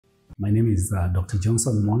My name is Dr.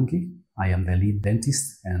 Johnson Mwangi. I am the lead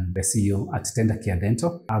dentist and the CEO at Tender Care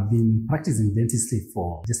Dental. I've been practicing dentistry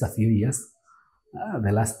for just a few years,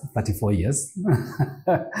 the last 34 years.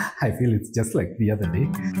 I feel it's just like the other day.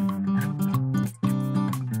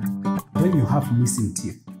 When you have missing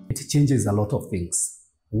teeth, it changes a lot of things.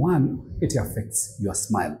 One, it affects your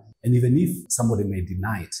smile. And even if somebody may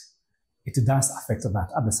deny it, it does affect that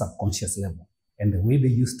at the subconscious level. And the way they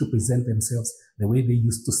used to present themselves, the way they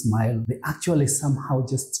used to smile, they actually somehow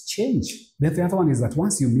just change. Then the other one is that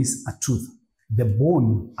once you miss a tooth, the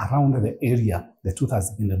bone around the area the tooth has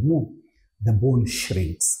been removed, the bone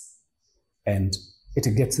shrinks and it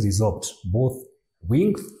gets resorbed, both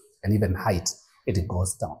length and even height, it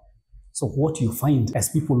goes down. So what you find as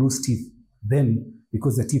people lose teeth, then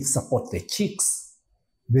because the teeth support the cheeks,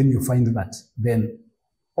 then you find that then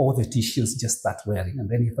all the tissues just start wearing, and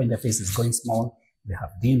then you find the face is going small, they have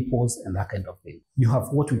dimples and that kind of thing. You have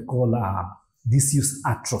what we call disuse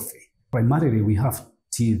atrophy. Primarily, we have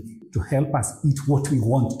teeth to help us eat what we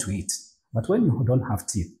want to eat. But when you don't have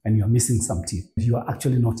teeth and you're missing some teeth, you are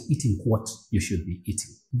actually not eating what you should be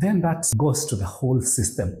eating. Then that goes to the whole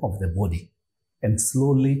system of the body. And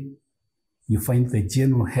slowly, you find the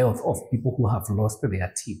general health of people who have lost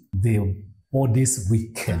their teeth. Their bodies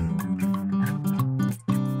weaken.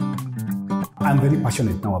 I'm very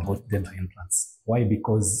passionate now about dental implants. Why?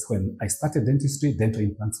 Because when I started dentistry, dental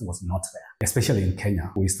implants was not there. Especially in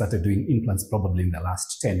Kenya, we started doing implants probably in the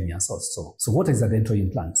last 10 years or so. So what is a dental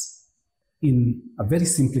implant? In a very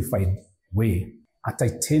simplified way, a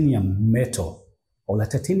titanium metal or a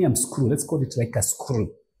titanium screw, let's call it like a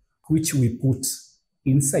screw, which we put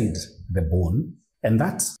inside the bone. And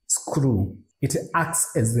that screw, it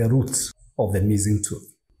acts as the root of the missing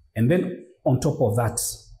tooth. And then on top of that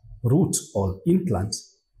root or implant,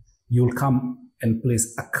 you'll come and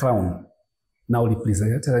place a crown, now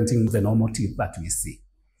representing the normal teeth that we see.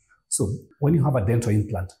 So when you have a dental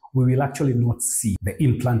implant, we will actually not see the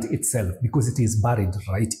implant itself because it is buried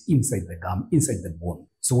right inside the gum, inside the bone.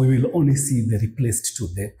 So we will only see the replaced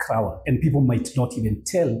tooth, the crown, and people might not even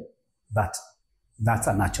tell that that's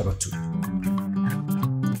a natural tooth.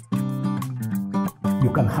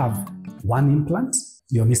 You can have one implant,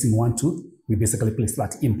 you're missing one tooth, we basically place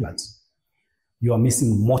that implant. You are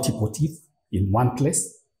missing multiple teeth in one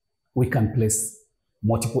place, we can place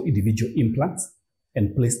multiple individual implants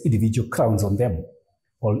and place individual crowns on them.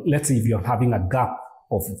 Or let's say if you're having a gap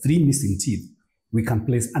of 3 missing teeth, we can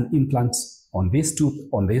place an implant on this tooth,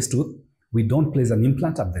 We don't place an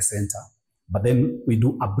implant at the center, but then we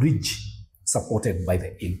do a bridge supported by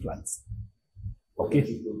the implants. Okay?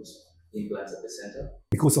 You put implants at the center?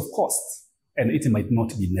 Because of cost. And it might not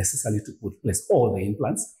be necessary to place all the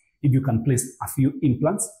implants. If you can place a few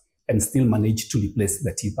implants and still manage to replace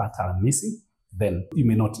the teeth that are missing, then you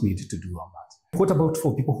may not need to do all that. What about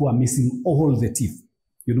for people who are missing all the teeth?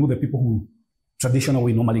 You know, the people who traditionally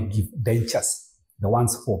we normally give dentures, the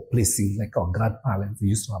ones for placing, like our grandparents, they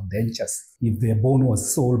used to have dentures. If their bone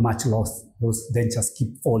was so much lost, those dentures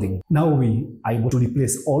keep falling. Now we are able to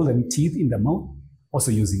replace all the teeth in the mouth,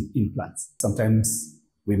 also using implants. Sometimes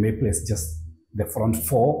we may place just the front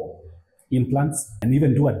 4 implants and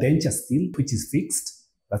even do a denture still, which is fixed.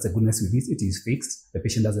 That's the goodness with it is fixed. The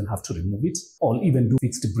patient doesn't have to remove it, or even do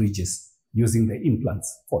fixed bridges using the implants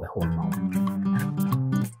for the whole mouth.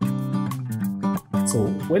 So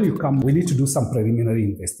when you come, we need to do some preliminary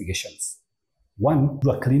investigations. One,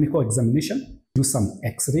 do a clinical examination, do some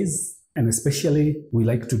x-rays, and especially we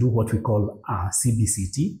like to do what we call a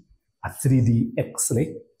CBCT, a 3D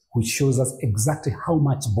x-ray, which shows us exactly how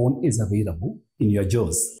much bone is available in your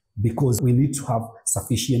jaws, because we need to have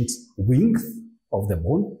sufficient length of the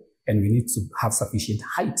bone and we need to have sufficient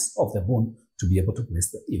height of the bone to be able to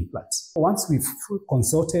place the implant. Once we've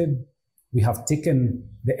consulted, we have taken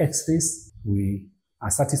the x-rays, we are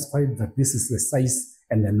satisfied that this is the size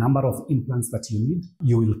and the number of implants that you need,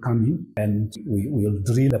 you will come in and we will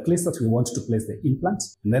drill the place that we want to place the implant.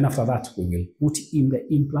 And then after that, we will put in the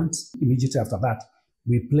implant. Immediately after that,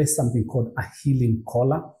 we place something called a healing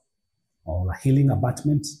collar or a healing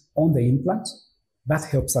abutment on the implant. That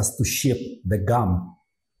helps us to shape the gum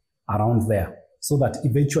around there so that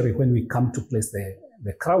eventually when we come to place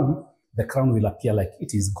the crown will appear like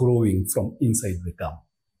it is growing from inside the gum.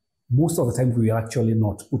 Most of the time, we will actually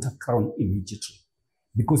not put a crown immediately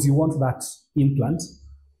because you want that implant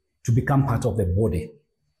to become part of the body,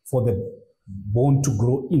 for the bone to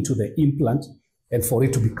grow into the implant and for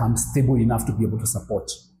it to become stable enough to be able to support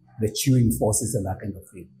the chewing forces and that kind of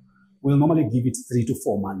thing. We'll normally give it 3 to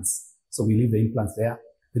 4 months. So we leave the implants there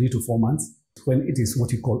 3 to 4 months. When it is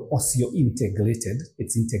what you call osseointegrated,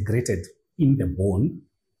 it's integrated in the bone,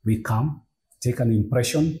 We come, take an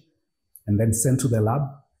impression, and then send to the lab,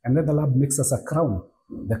 and then the lab makes us a crown.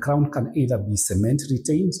 The crown can either be cement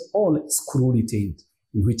retained or screw retained,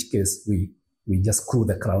 in which case we just screw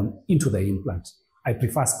the crown into the implant. I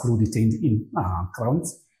prefer screw retained in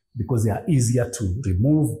crowns because they are easier to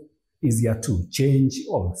remove, easier to change,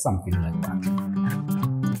 or something like that.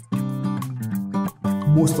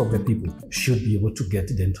 Most of the people should be able to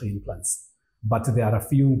get dental implants, but there are a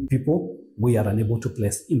few people we are unable to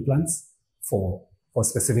place implants for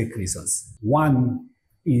specific reasons. One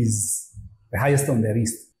is the highest on the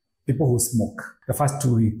list, people who smoke. The first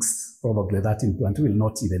 2 weeks, probably that implant will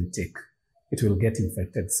not even take. It will get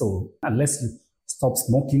infected. So unless you stop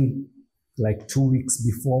smoking like 2 weeks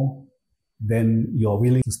before, then you're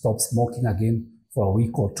willing to stop smoking again for a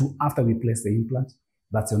week or two after we place the implant,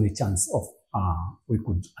 that's the only chance of we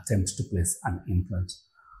could attempt to place an implant.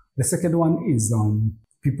 The second one is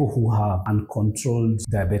people who have uncontrolled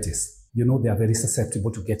diabetes. You know, they are very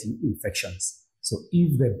susceptible to getting infections. So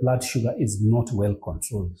if the blood sugar is not well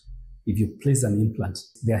controlled, if you place an implant,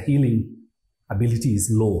 their healing ability is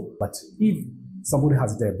low. But if somebody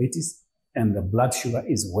has diabetes and the blood sugar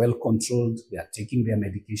is well controlled, they are taking their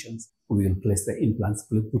medications, we will place the implants,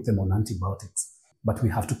 we'll put them on antibiotics. But we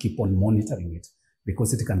have to keep on monitoring it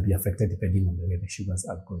because it can be affected depending on the way the sugars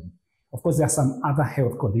are going. Of course, there are some other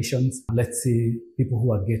health conditions. Let's say people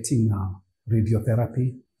who are getting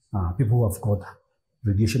radiotherapy, people who have got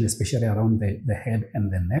radiation, especially around the head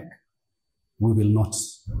and the neck. We will not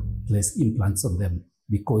place implants on them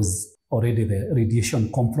because already the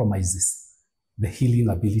radiation compromises the healing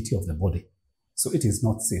ability of the body. So it is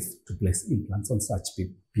not safe to place implants on such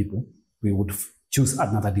people. We would choose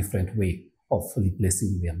another different way of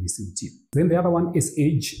replacing their missing teeth. Then the other one is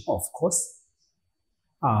age, of course.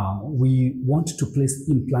 We want to place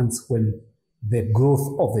implants when the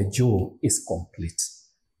growth of the jaw is complete.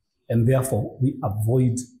 And therefore, we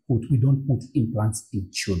don't put implants in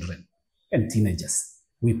children and teenagers.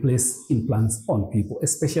 We place implants on people,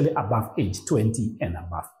 especially above age 20 and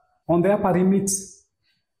above. On the upper limit,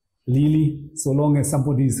 really, so long as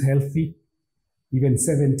somebody is healthy, even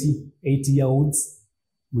 70, 80-year-olds,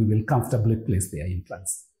 we will comfortably place their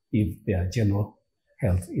implants if their general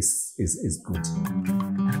health is good.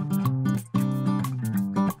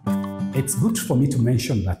 It's good for me to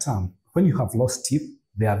mention that when you have lost teeth,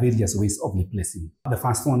 there are various ways of replacing. The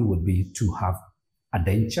first one would be to have a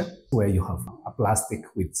denture, where you have a plastic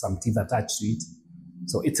with some teeth attached to it.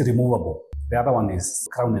 So it's removable. The other one is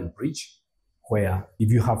crown and bridge, where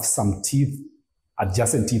if you have some teeth,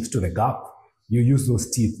 adjacent teeth to the gap, you use those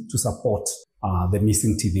teeth to support the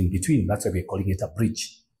missing teeth in between. That's why we're calling it a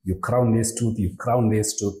bridge. You crown this tooth, you crown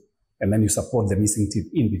this tooth, and then you support the missing teeth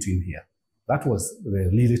in between here. That was the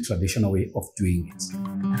really traditional way of doing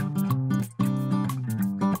it.